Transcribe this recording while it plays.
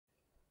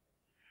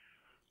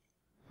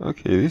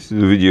Okay, this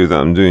is a video that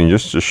I'm doing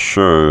just to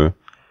show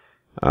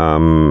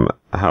how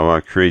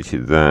I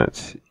created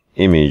that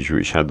image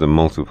which had the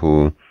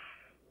multiple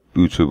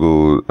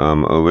bootable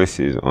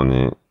OSs on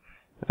it.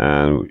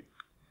 And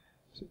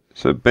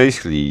so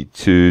basically,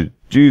 to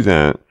do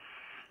that,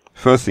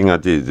 first thing I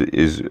did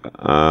is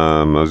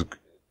I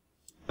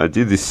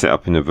did this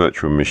setup in a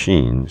virtual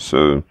machine.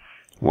 So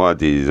what I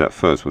did is at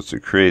first was to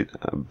create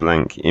a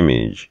blank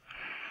image,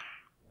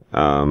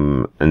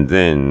 and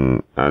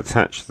then I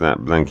attached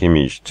that blank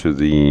image to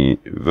the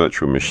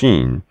virtual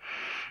machine,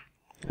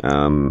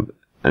 and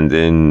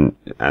then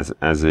as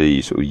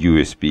a sort of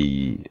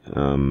USB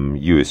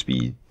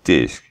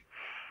disk.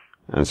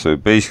 And so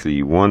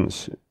basically,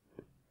 once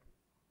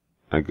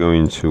I go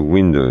into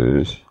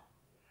Windows,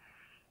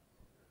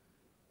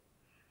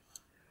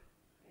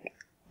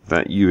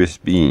 that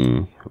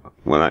USB,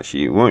 well,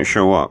 actually, it won't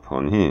show up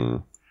on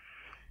here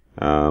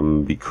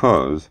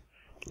because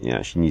it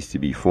actually needs to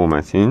be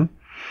formatting.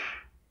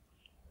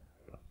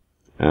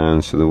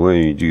 And so the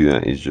way you do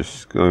that is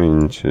just go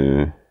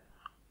into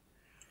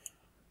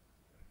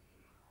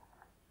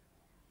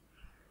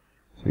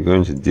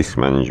disk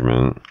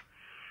management,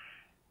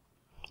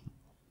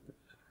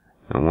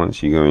 and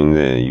once you go in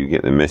there, you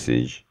get the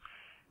message,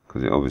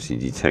 because it obviously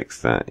detects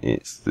that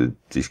the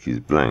disk is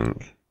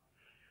blank.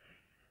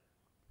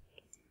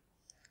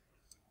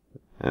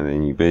 And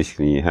then you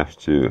basically have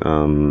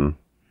to,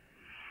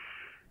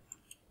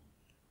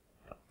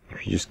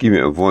 if you just give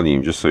it a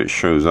volume, just so it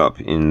shows up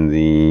in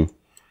the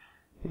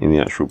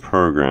actual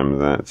program,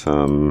 that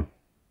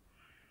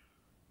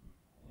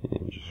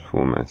just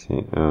format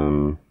it.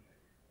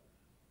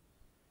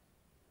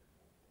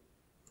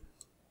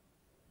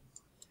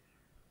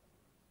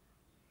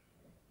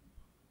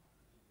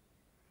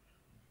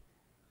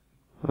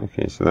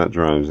 Okay, so that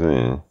drives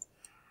there,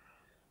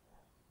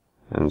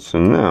 and so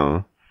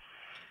now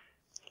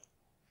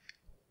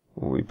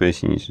what we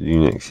basically need to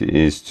do next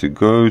is to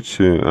go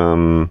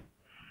to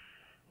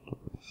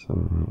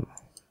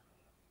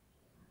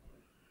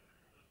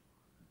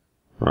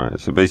right.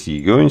 So basically,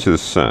 you go into the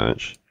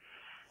search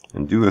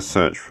and do a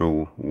search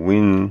for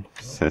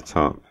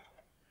WinSetupUSB.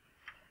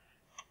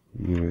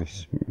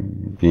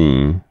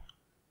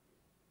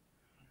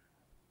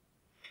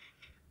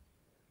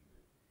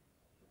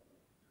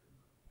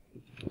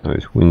 No,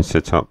 it's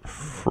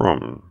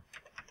WinSetupFrom.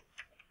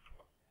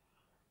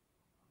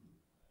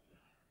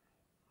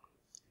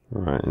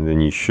 Right, and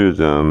then you should,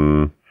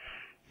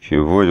 if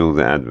you avoid all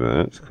the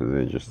adverts, because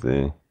they're just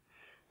there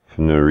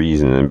for no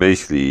reason, and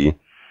basically,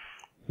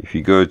 if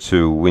you go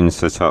to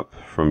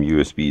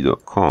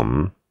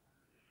WinSetupFromUSB.com,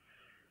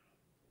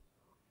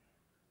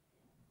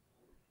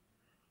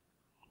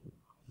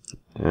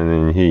 and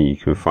then here you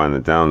can find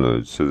the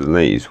downloads. So the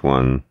latest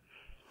one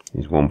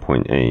is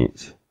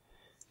 1.8.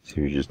 So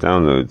you just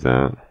download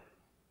that,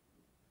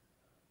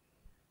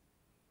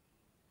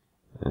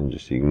 and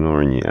just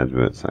ignore any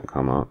adverts that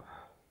come up.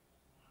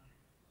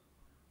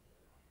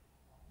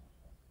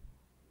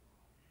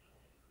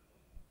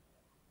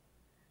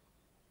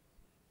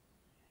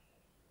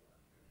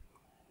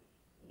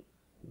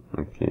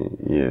 Okay,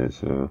 yeah,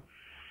 so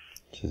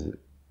just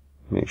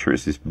make sure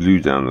it's this blue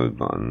download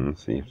button,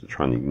 so you have to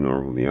try and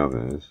ignore all the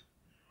others.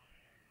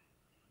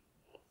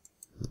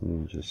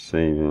 And just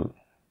save it.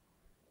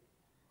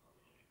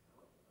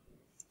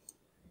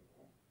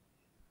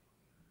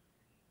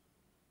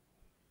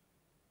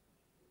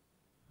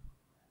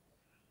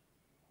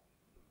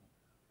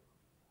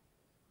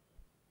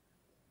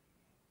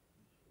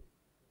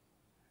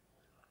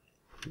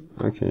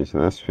 Okay, so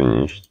that's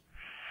finished.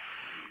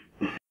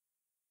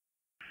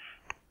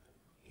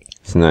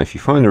 So now if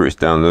you find where it's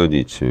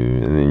downloaded to,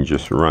 and then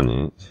just run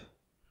it,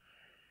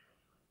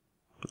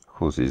 of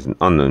course it's an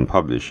unknown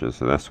publisher,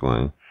 so that's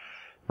why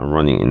I'm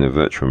running it in a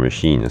virtual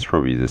machine. That's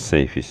probably the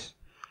safest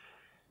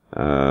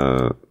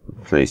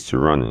place to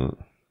run it.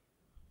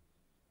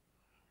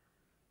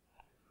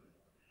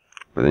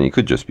 But then it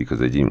could just because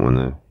they didn't want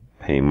to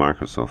pay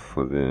Microsoft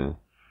for the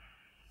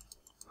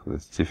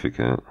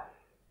certificate.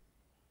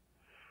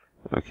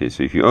 Okay,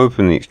 so if you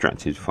open the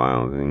extracted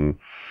file, then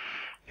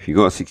if you've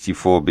got a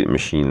 64-bit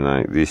machine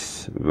like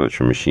this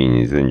virtual machine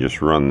is, then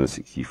just run the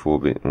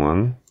 64-bit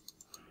one.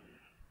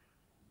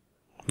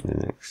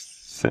 Then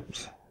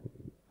accept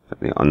that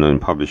the unknown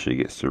publisher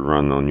gets to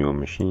run on your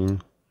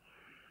machine.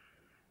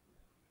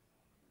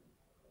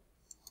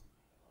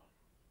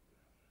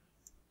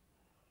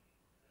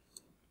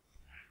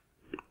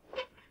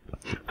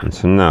 And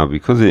so now,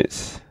 because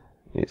it's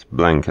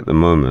blank at the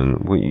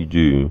moment, what you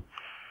do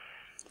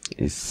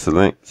is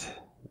select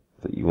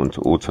that you want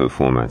to auto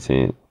format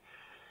it,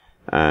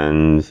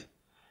 and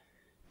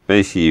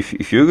basically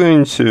if you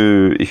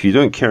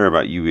don't care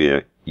about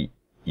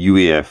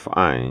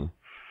UEFI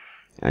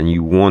and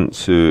you want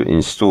to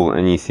install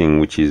anything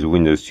which is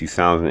Windows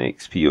 2000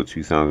 XP or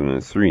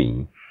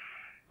 2003,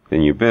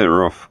 then you're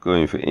better off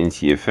going for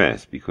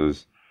NTFS,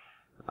 because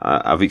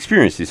I've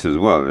experienced this as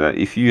well, that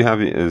if you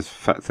have it as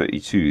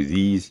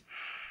FAT32,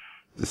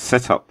 the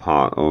setup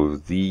part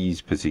of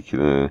these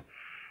particular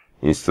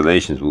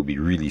installations will be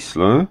really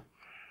slow,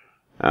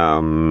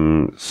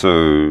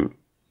 So,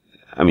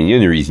 I mean, the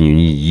only reason you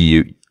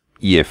need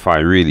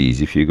EFI really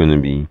is if you're going to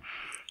be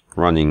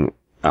running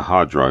a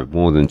hard drive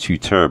more than 2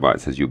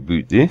 terabytes as your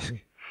boot disk.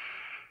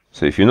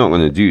 So if you're not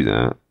going to do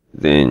that,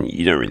 then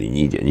you don't really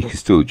need it, and you can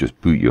still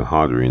just boot your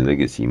hardware in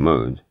legacy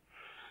mode.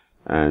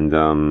 And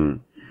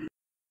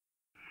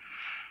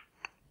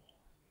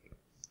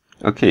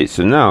okay,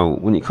 so now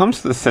when it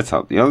comes to the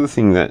setup, the other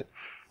thing that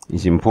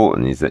is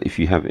important is that if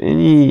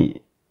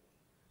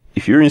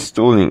you're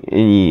installing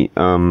any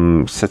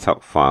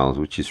setup files,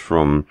 which is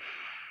from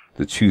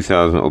the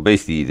 2000, or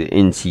basically the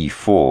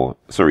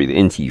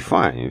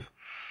NT5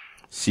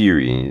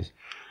 series,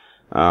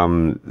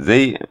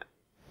 they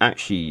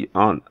actually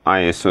aren't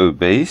ISO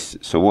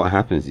based. So what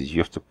happens is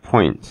you have to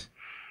point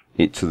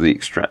it to the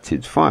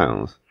extracted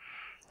files.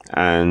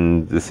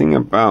 And the thing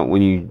about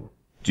when you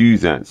do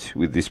that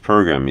with this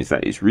program is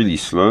that it's really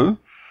slow.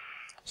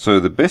 So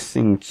the best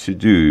thing to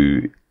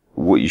do,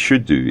 what you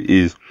should do,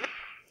 is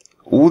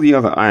all the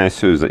other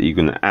ISOs that you're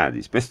going to add,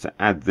 it's best to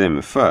add them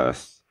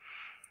first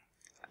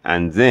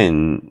and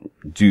then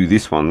do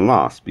this one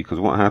last, because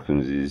what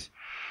happens is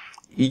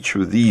each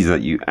of these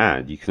that you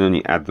add, you can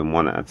only add them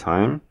one at a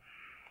time.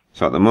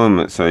 So at the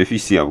moment, so if you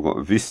see, I've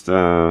got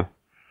Vista,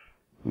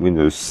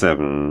 Windows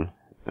 7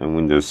 and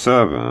Windows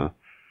Server.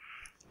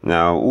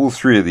 Now all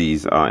 3 of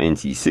these are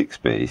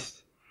NT6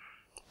 based,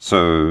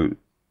 so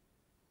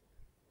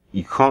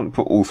you can't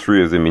put all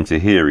 3 of them into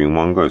here in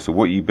one go. So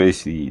what you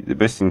basically, the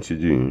best thing to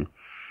do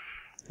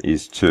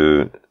is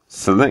to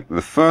select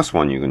the first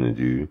one you're going to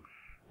do,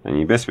 and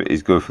your best bet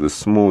is go for the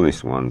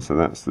smallest one. So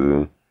that's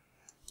the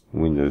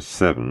Windows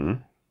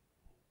 7.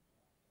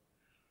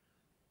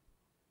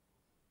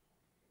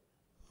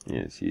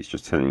 Yeah, see, it's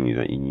just telling you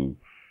that you need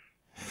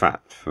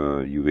FAT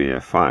for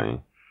UEFI,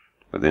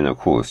 but then of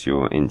course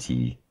your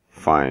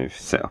NT5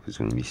 setup is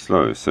going to be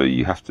slow. So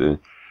you have to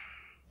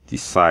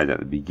decide at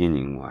the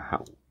beginning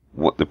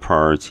what the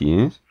priority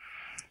is,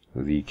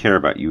 whether you care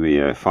about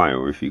UEFI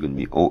or if you're going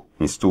to be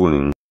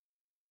installing.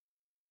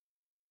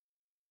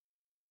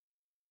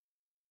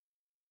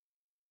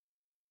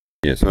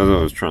 Yeah, so as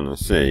I was trying to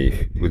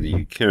say, whether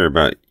you care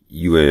about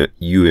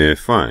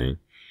UEFI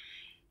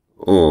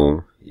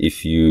or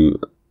if you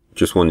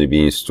just want to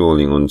be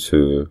installing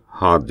onto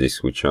hard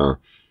disks which are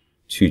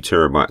 2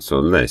 terabytes or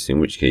less,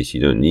 in which case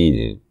you don't need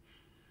it,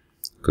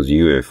 because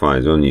UEFI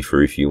is only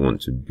for if you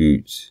want to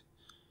boot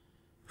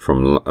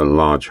from a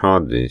large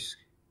hard disk.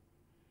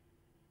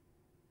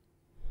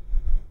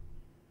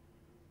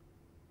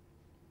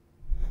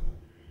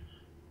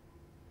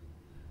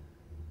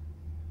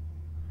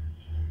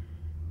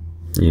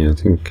 Yeah, I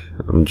think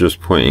I'm just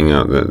pointing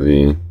out that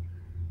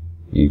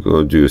you got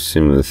to do a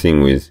similar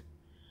thing with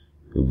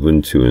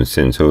Ubuntu and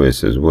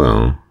CentOS as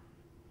well.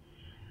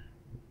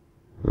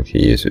 Okay,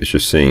 yeah, so it's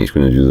just saying it's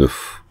going to do the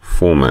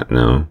format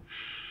now.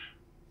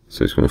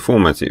 So it's going to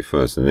format it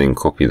first and then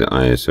copy the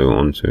ISO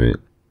onto it.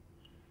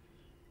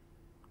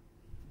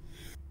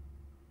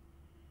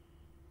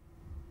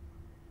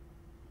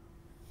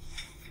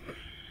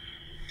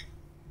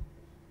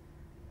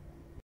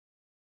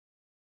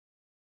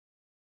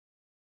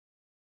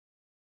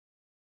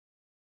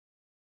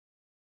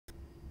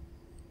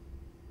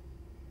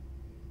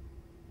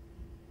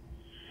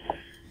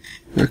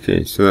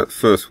 Okay, so that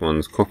first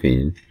one's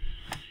copying.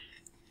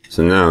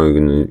 So now we're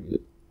going to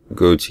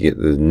go to get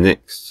the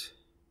next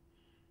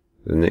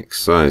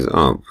size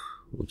up,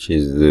 which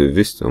is the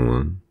Vista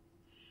one,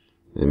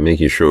 and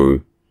making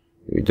sure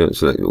we don't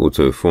select the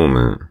auto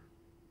format.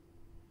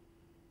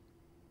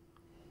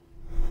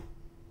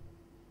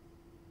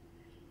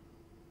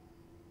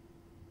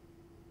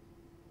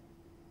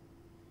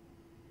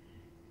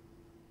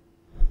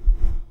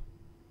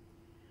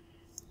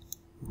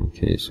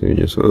 Okay, so we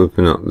just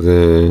open up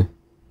the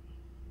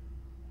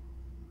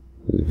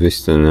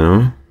Vista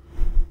now.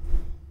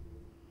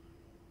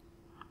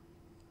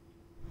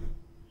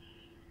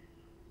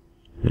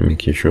 And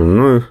making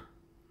sure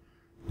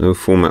no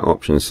format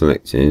option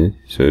selected,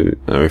 so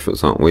our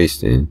efforts aren't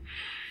wasted.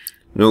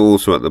 Note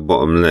also at the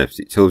bottom left,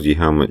 it tells you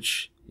how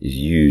much is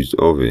used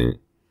of it.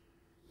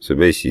 So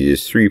basically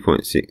there's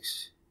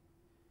 3.6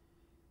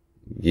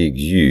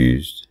 gigs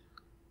used.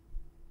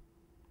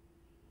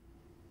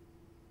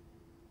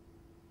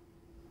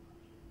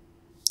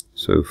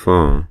 So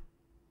far.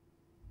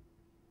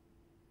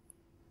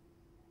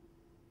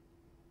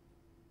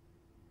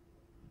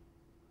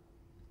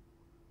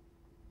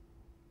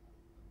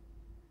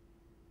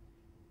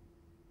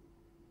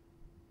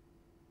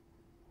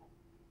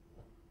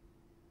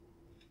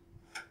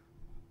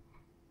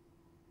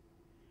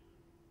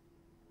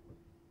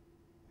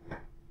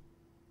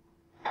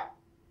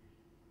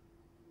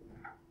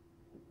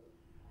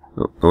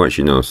 Oh,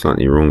 actually no, I was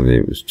slightly wrong there.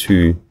 It was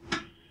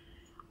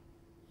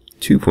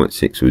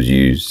 2.6 was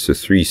used, so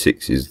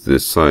 3.6 is the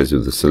size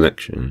of the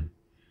selection.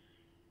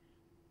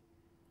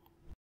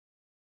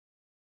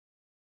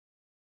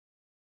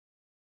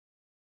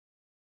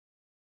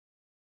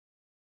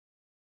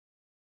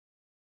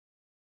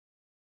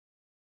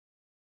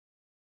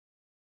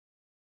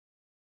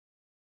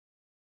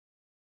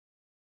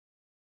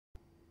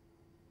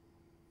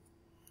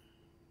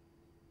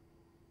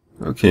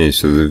 Okay,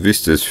 so the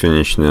Vista's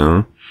finished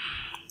now.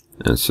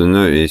 And so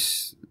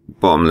notice,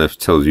 bottom left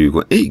tells you you've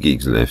got 8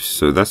 gigs left.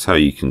 So that's how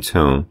you can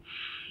tell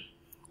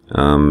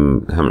how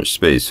much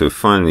space. So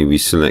finally we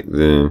select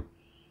the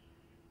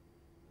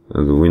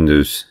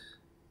Windows.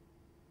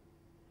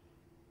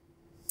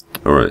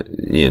 Alright,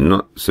 yeah,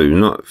 not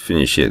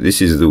finished yet.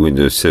 This is the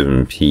Windows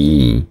 7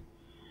 PE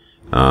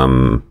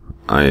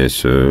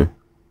ISO.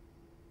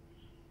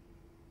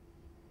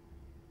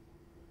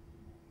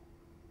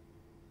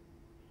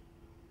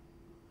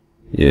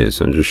 Yeah,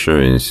 so I'm just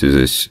showing this is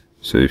this.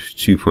 So if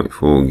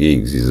 2.4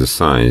 gigs is the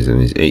size and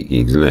there's 8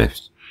 gigs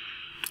left.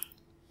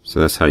 So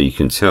that's how you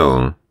can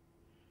tell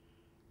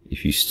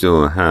if you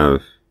still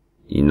have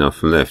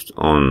enough left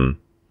on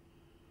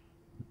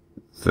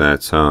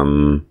that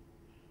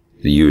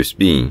the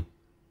USB.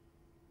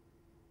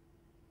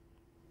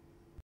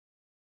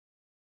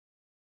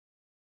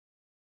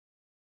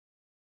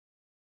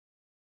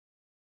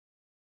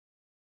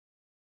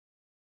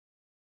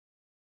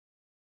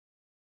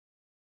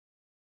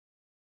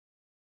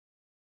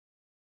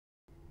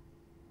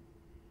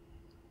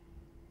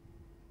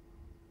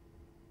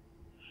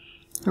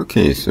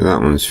 Okay, so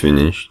that one's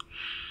finished.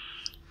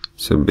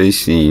 So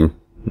basically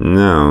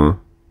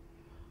now,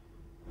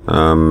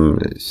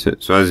 so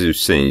as you were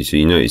saying, so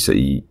you notice that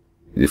the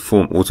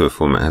auto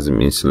format hasn't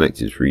been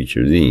selected for each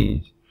of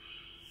these.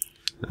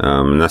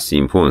 And that's the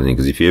important thing,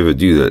 because if you ever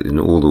do that, then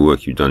all the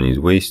work you've done is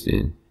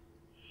wasted.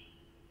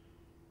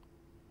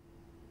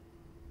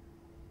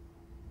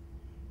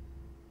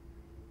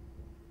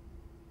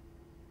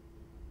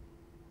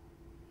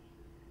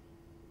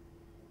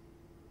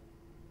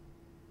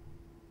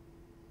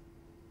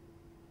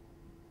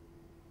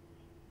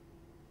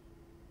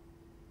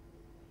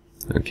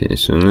 Okay,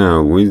 so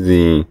now with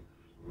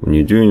when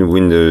you're doing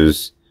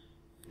Windows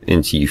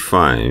NT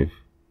 5,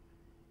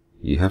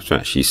 you have to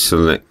actually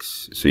select,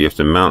 so you have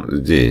to mount the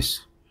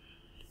disk,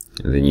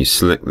 and then you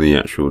select the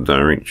actual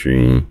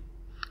directory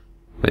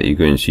that you're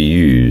going to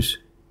use.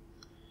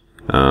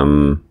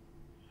 And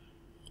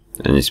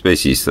it's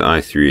basically the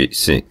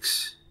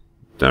i386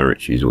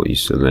 directory is what you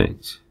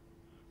select.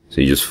 So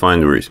you just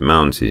find where it's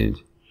mounted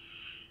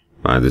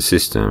by the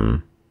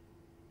system,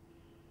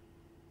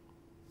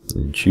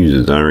 and choose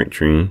a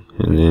directory,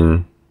 and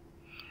then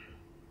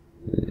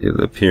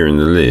it'll appear in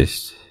the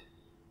list.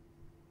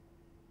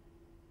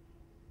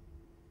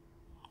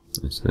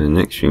 So the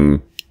next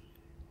thing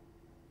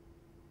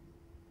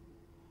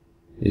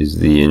is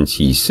the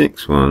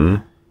NT6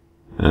 one,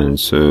 and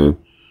so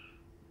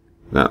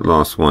that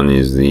last one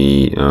is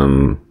the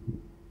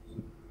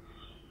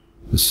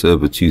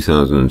server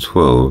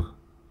 2012.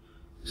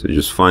 So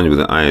just find where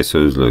the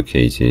ISO is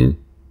located,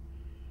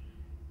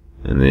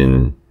 and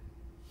then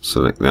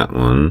select that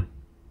one.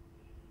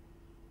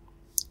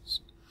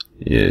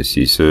 Yeah,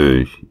 see,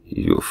 so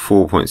you've got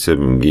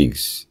 4.7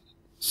 gigs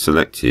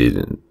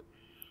selected,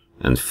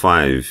 and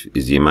 5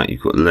 is the amount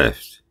you've got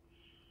left.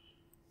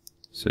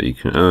 So you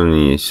can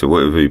only, so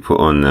whatever you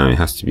put on now, it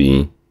has to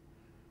be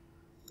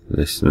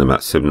less than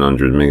about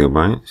 700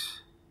 megabytes.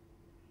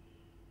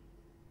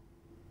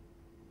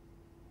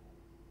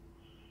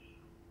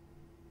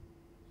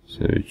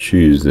 So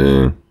choose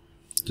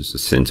just the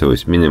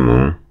CentOS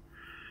minimal,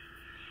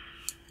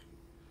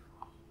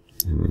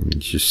 and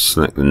just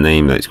select the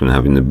name that it's going to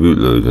have in the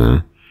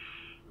bootloader.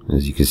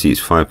 As you can see, it's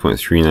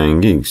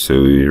 5.39 gigs, so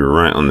you're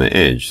right on the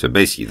edge. So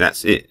basically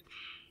that's it.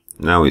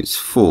 Now it's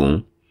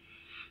full,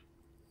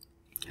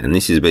 and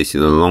this is basically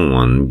the long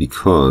one,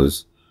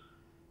 because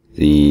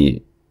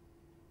the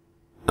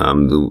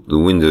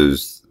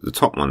Windows, the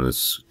top one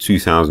is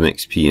 2000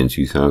 XP and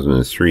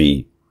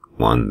 2003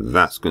 one.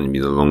 That's going to be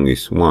the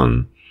longest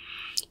one.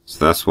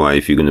 So that's why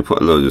if you're going to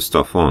put a load of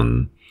stuff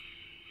on,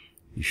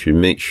 you should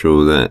make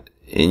sure that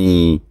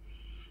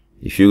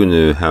if you're going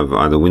to have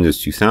either Windows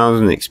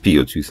 2000 XP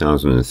or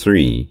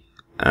 2003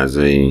 as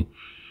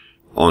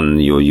on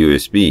your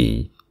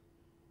USB,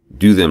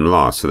 do them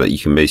last so that you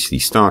can basically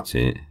start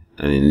it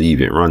and then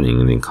leave it running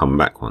and then come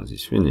back once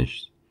it's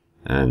finished.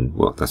 And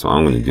well, that's what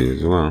I'm going to do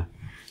as well.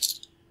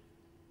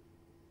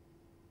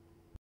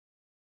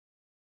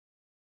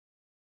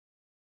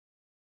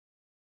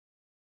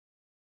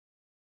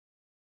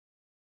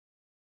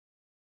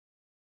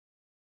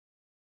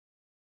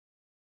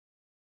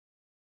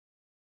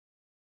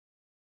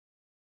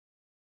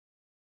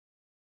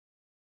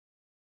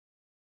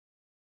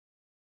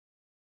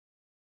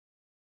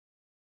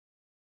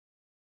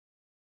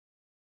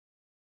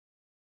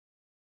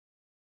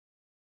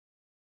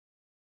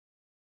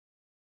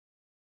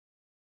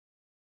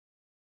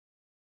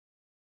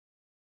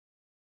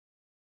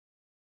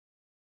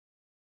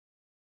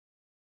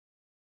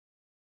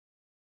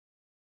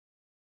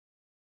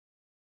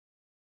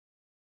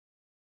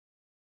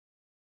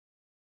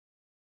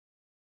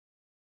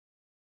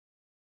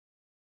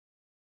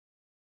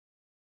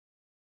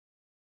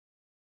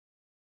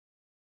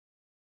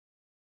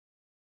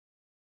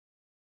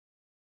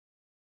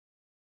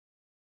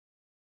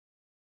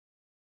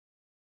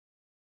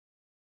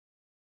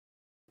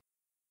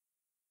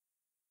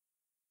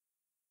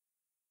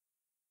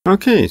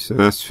 Okay, so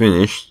that's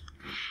finished.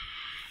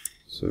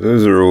 So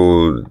those are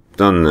all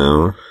done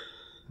now,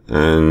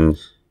 and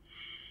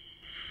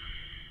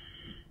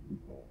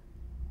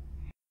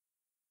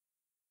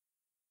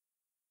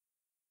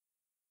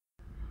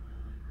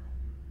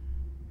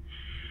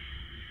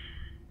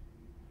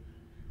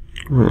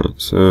right,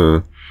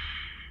 so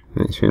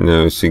next thing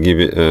now is to give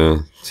it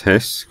a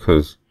test,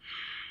 because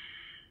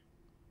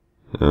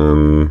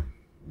yeah,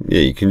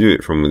 you can do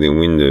it from within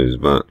Windows,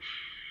 but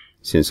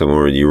since I'm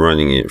already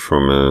running it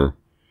from a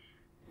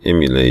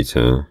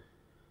emulator,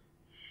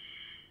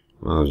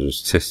 I'll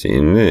just test it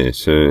in there.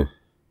 So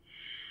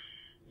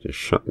just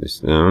shut this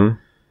down.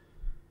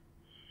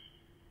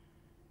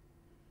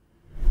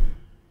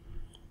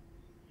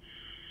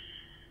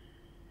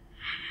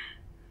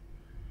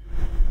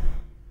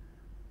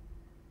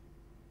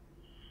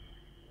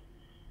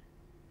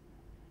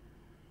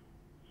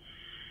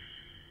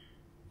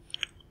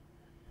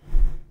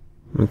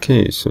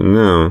 Okay, so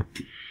now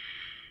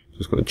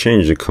just got to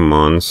change the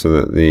command so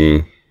that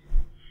the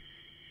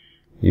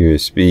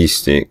USB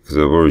stick, because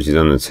I've already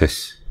done the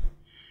test.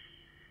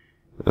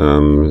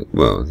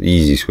 Well, the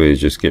easiest way is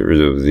just get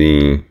rid of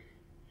the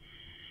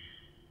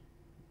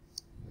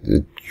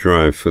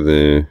drive for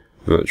the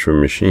virtual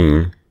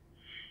machine,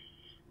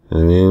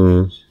 and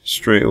then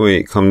straight away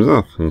it comes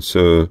up. And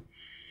so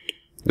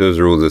those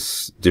are all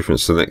the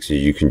different selections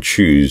you can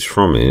choose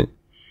from it.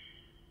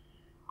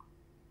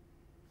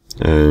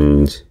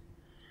 And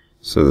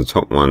so the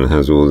top one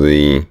has all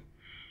the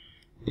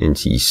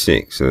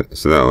NT6,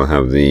 so that will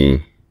have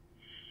the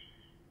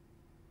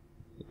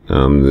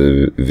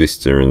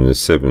Vista and the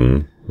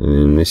 7, and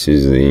then this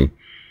is the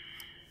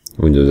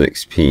Windows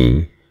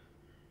XP.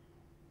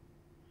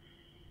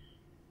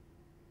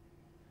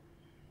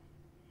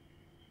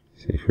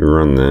 So if you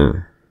run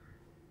that,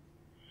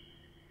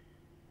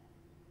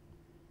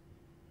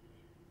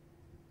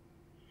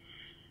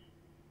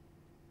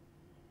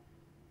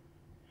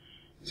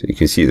 so you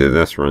can see that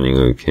that's running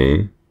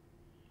okay.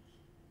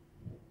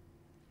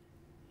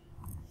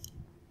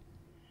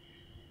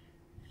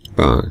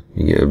 But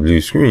you get a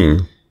blue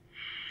screen,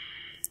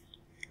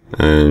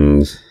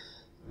 and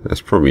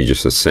that's probably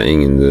just a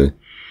setting in the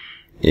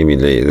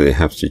emulator they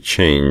have to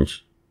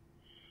change.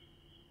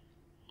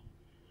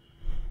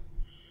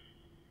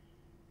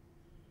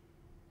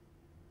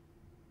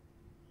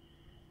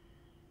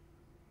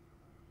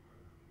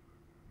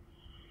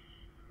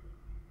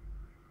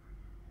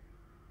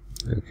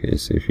 Okay,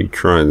 so if you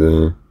try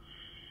so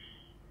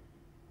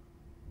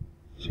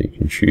you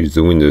can choose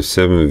the Windows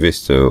 7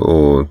 Vista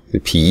or the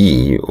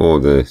PE or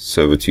the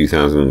Server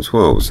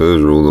 2012. So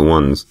those are all the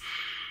ones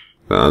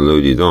that are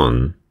loaded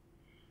on.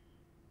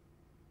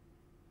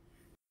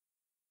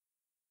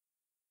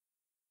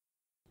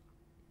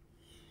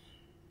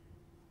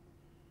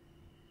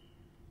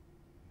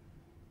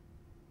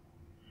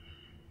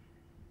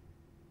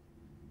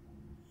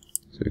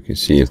 So you can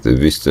see if the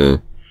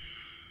Vista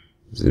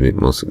is a bit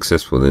more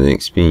successful than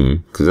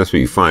XP, because that's what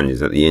you find is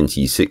that the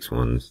NT6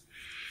 ones,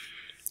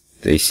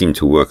 they seem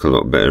to work a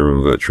lot better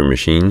on virtual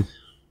machines.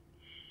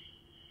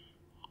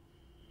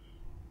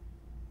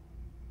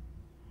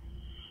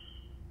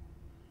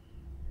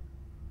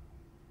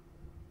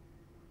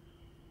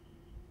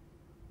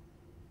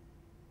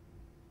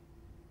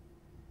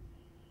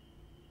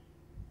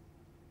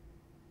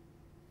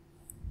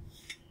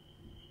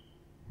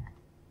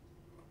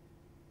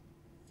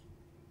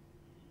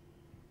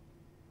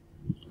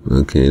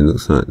 Okay, it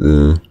looks like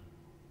the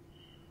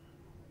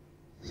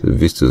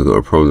Vista's got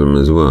a problem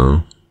as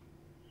well.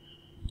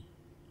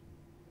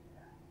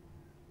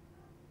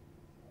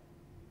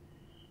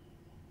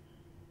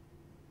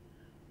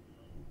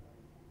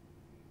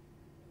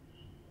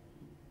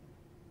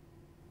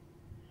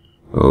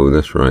 Oh,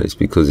 that's right. It's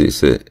because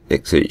it's a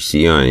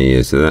XHCI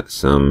here, so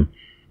that's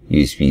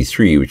USB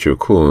 3, which of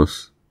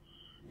course,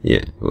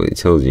 yeah, well, it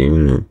tells you,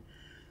 isn't it?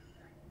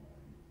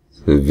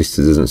 So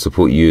Vista doesn't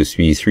support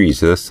USB 3,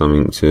 so that's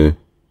something to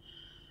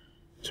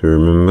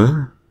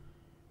remember.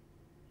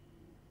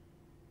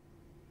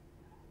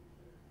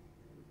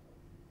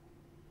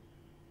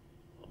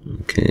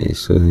 Okay,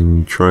 so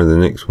then try the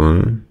next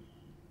one.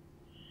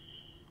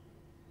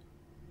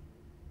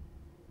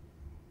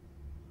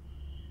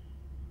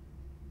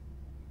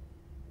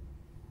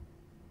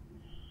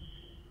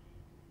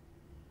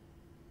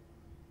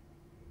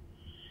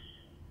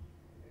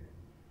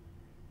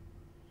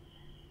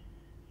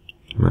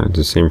 Might have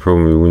the same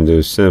problem with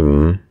Windows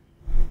 7.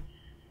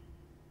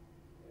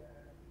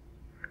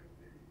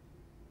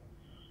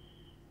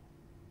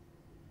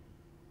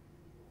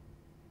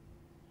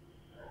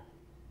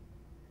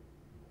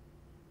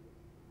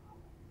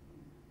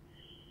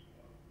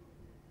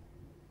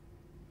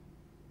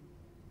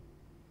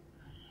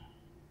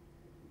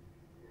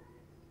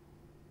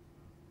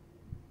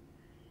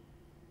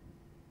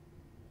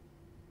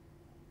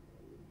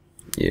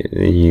 Yeah,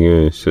 there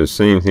you go. So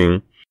same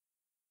thing.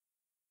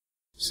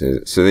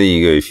 So there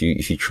you go. If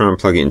you try and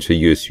plug it into a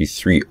USB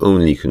 3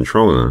 only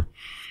controller,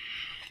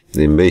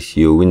 then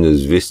basically your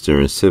Windows Vista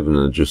and 7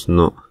 are just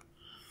not,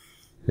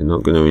 they're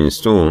not going to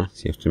install.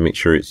 So you have to make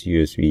sure it's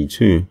USB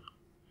 2.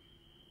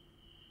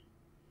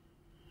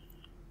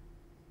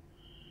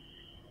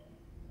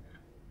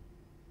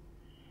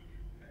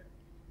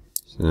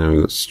 So now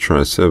let's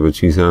try Server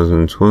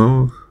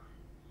 2012.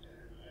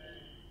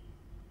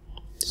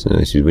 So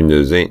this is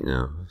Windows 8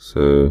 now.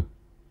 So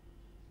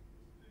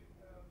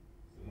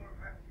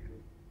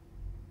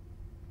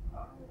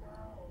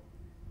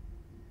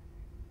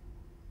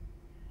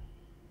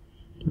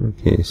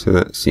okay, so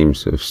that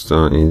seems to have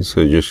started.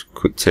 So just a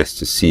quick test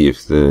to see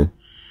if the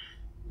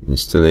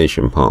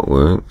installation part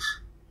works.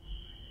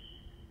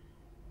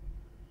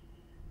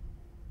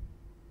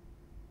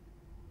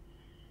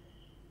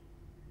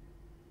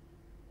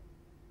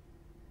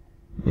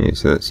 Yeah,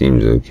 so that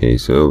seems okay.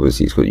 So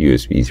obviously it's got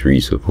USB 3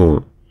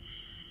 support.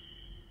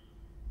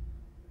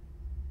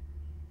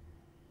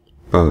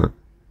 But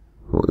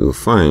what you'll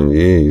find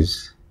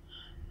is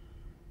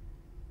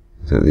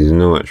that there's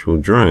no actual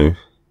drive.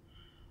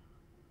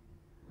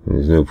 And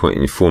there's no point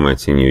in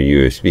formatting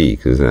your USB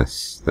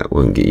because that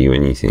won't get you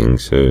anything.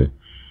 So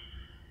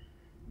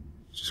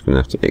just gonna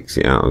have to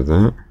exit out of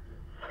that.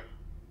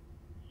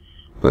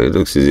 But it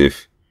looks as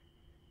if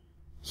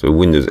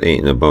Windows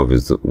 8 and above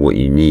is what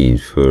you need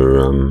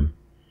for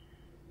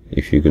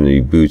if you're going to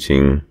be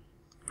booting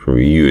from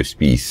a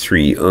USB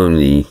 3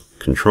 only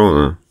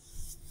controller.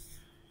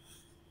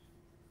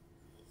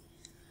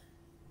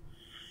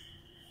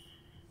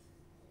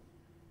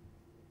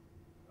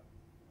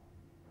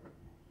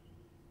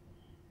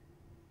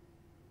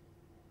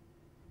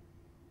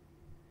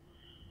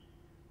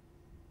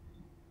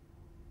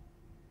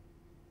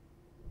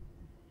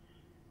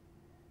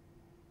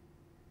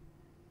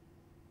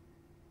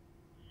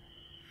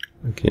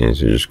 Okay,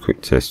 so just a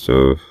quick test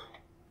of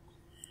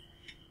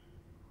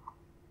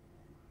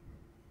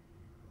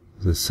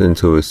the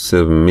CentOS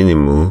 7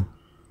 Minimal.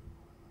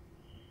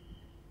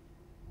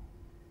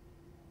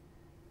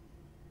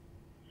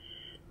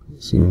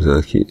 It seems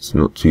like it's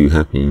not too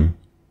happy.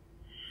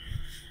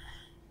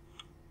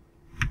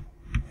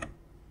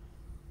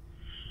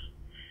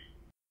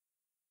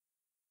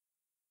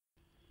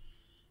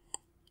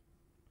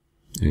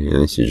 Yeah,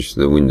 this is just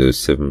the Windows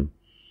 7.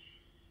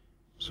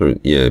 Sorry,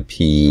 yeah,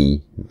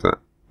 P, that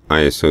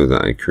ISO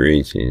that I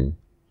created.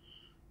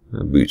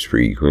 Boots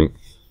pretty quick.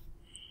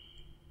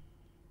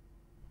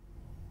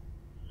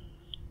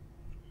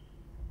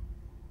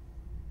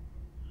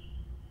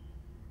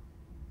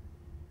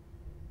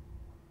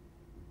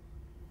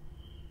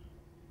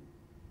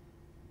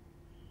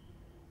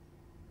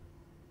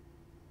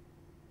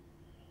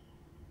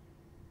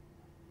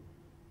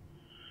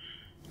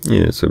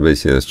 Yeah, so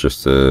basically that's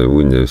just a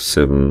Windows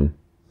 7.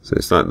 So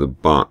it's like the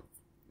BART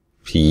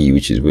P,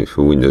 which is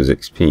for Windows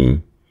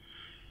XP.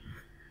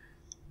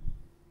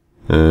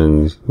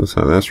 And looks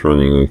like that's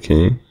running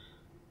okay.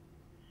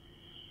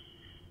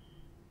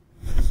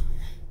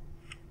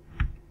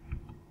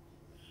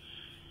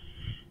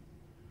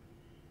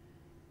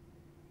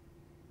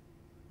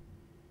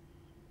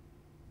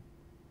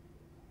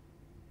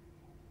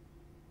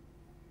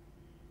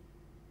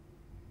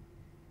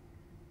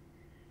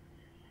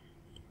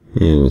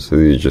 Yeah, so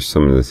these are just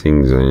some of the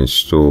things I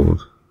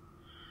installed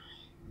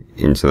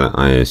into that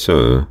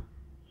ISO.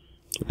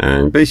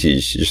 And basically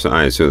it's just an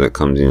ISO that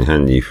comes in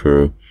handy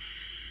for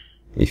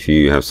if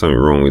you have something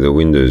wrong with a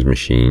Windows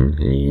machine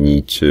and you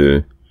need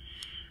to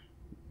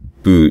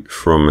boot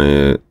from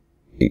a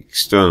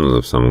external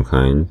of some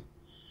kind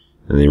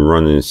and then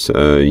run its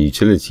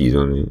utilities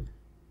on it.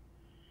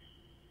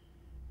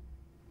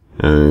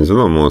 And there's a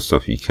lot more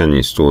stuff you can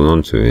install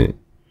onto it,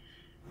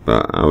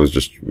 but I was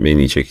just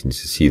mainly checking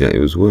to see that it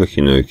was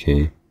working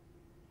okay.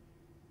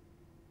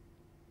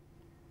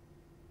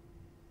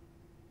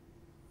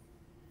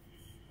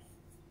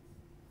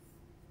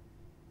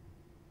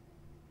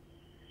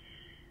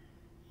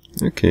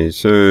 Okay,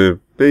 so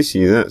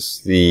basically that's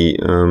the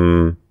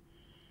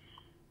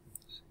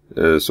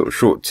sort of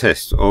short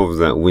test of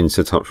that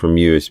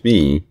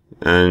WinSetupFromUSB.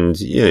 And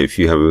yeah, if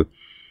you have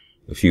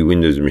a few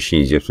Windows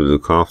machines you have to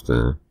look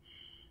after,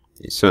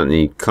 it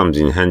certainly comes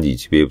in handy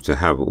to be able to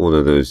have all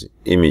of those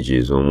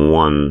images on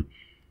one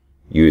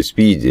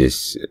USB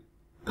disk.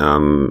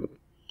 And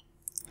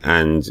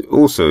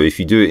also, if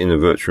you do it in a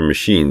virtual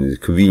machine, the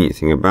convenient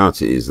thing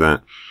about it is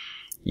that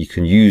you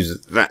can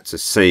use that to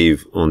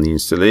save on the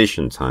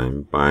installation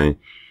time by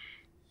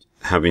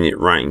having it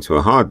writing to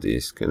a hard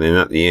disk. And then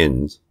at the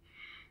end,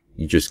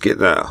 you just get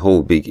that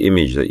whole big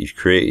image that you've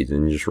created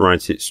and just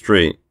write it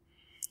straight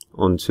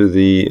onto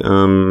the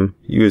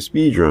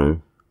USB drive.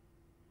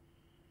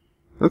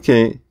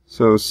 Okay,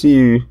 so I'll see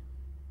you